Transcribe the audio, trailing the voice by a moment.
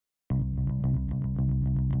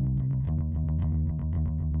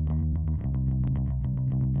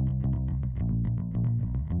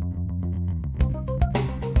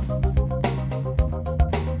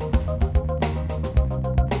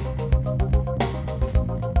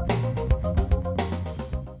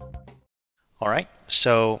All right,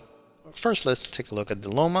 so first let's take a look at the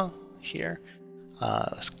Luma here.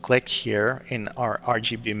 Let's click here in our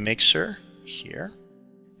RGB mixer here,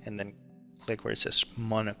 and then click where it says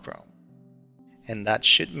monochrome. And that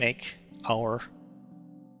should make our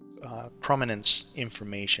chrominance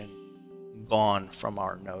information gone from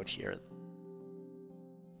our node here.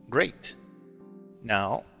 Great.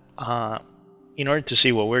 Now, in order to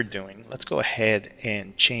see what we're doing, let's go ahead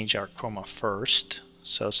and change our chroma first.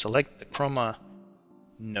 So select the chroma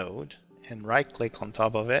node and right click on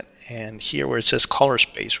top of it, and here where it says color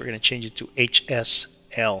space, we're going to change it to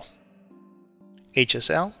HSL.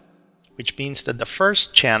 HSL, which means that the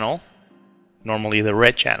first channel, normally the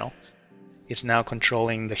red channel, is now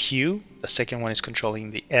controlling the hue, the second one is controlling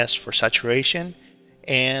the S for saturation,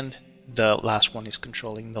 and the last one is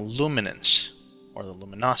controlling the luminance or the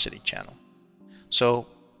luminosity channel. So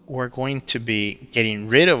we're going to be getting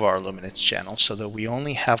rid of our luminance channel so that we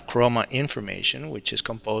only have chroma information, which is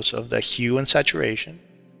composed of the hue and saturation.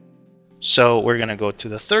 So we're going to go to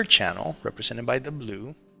the third channel, represented by the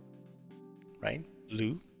blue, right?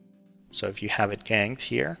 Blue. So if you have it ganged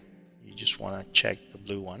here, you just want to check the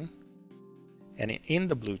blue one. And in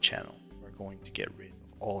the blue channel, we're going to get rid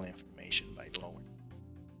of all information by lowering.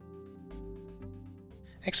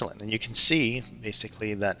 Excellent. And you can see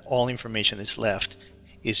basically that all information that's left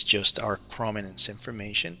is just our chrominance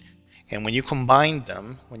information. And when you combine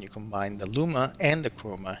them, when you combine the luma and the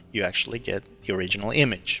chroma, you actually get the original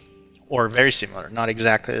image, or very similar, not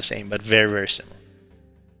exactly the same, but very, very similar.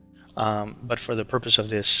 But for the purpose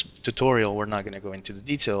of this tutorial, we're not going to go into the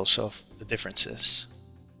details of the differences.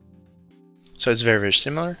 So it's very, very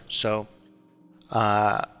similar. So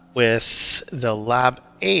with the lab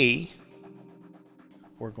A,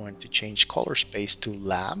 we're going to change color space to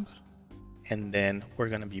lab, and then we're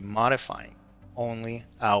going to be modifying only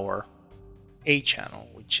our A channel,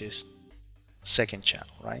 which is second channel,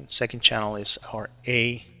 right? Second channel is our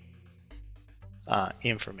A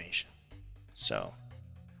information. So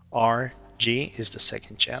RG is the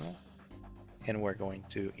second channel, and we're going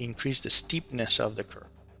to increase the steepness of the curve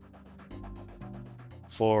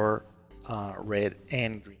for red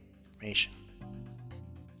and green information,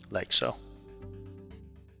 like so.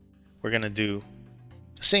 We're going to do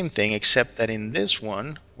the same thing, except that in this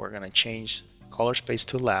one, we're going to change color space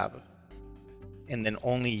to lab, and then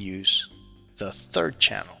only use the third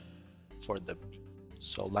channel for the B.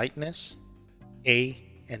 So lightness, A,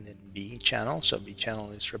 and then B channel. So B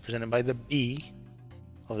channel is represented by the B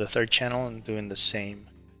of the third channel, and doing the same,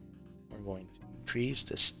 we're going to increase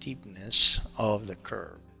the steepness of the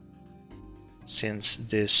curve. Since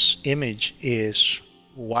this image is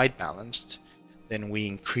white balanced, then we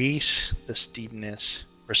increase the steepness,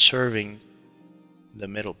 preserving the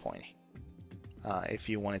middle point. If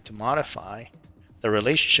you wanted to modify the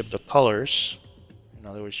relationship of colors, in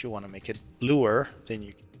other words, you want to make it bluer, then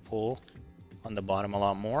you can pull on the bottom a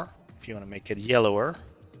lot more. If you want to make it yellower,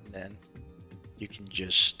 then you can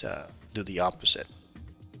just do the opposite.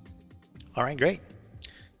 All right, great.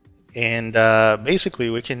 And basically,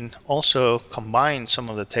 we can also combine some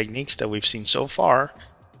of the techniques that we've seen so far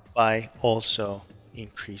by also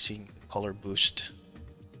increasing the color boost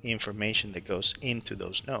information that goes into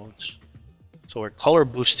those nodes. So we're color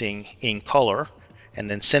boosting in color and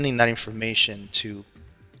then sending that information to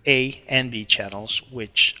A and B channels,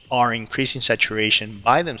 which are increasing saturation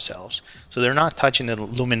by themselves. So they're not touching the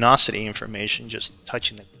luminosity information, just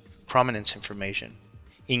touching the chrominance information.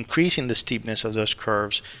 Increasing the steepness of those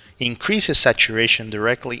curves increases saturation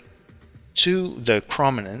directly to the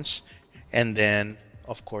chrominance, and then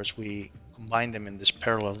of course we combine them in this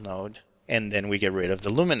parallel node, and then we get rid of the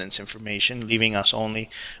luminance information, leaving us only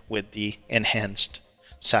with the enhanced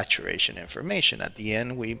saturation information. At the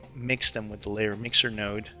end, we mix them with the layer mixer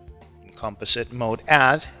node in composite mode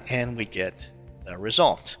add, and we get the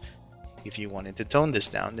result. If you wanted to tone this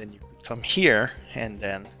down, then you could come here and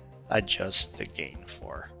then adjust the gain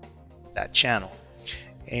for that channel,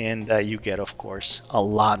 and you get, of course, a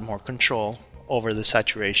lot more control over the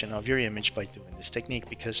saturation of your image by doing this technique,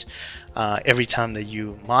 because every time that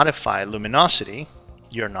you modify luminosity,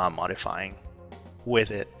 you're not modifying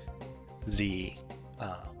with it the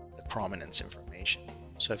prominence information.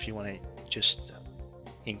 So if you want to just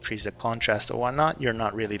increase the contrast or whatnot, you're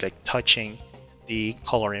not really like touching the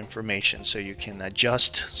color information, so you can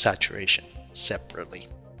adjust saturation separately.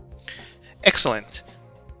 Excellent.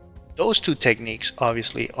 Those two techniques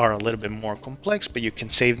obviously are a little bit more complex, but you can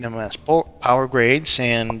save them as power grades,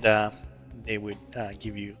 and they would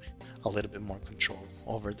give you a little bit more control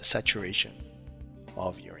over the saturation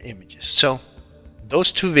of your images. So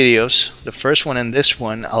those two videos, the first one and this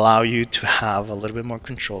one, allow you to have a little bit more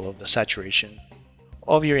control of the saturation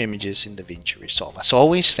of your images in Davinci Resolve. As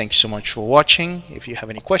always, thank you so much for watching. If you have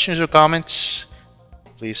any questions or comments,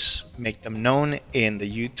 please make them known in the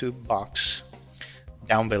YouTube box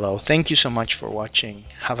down below. Thank you so much for watching.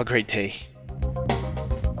 Have a great day.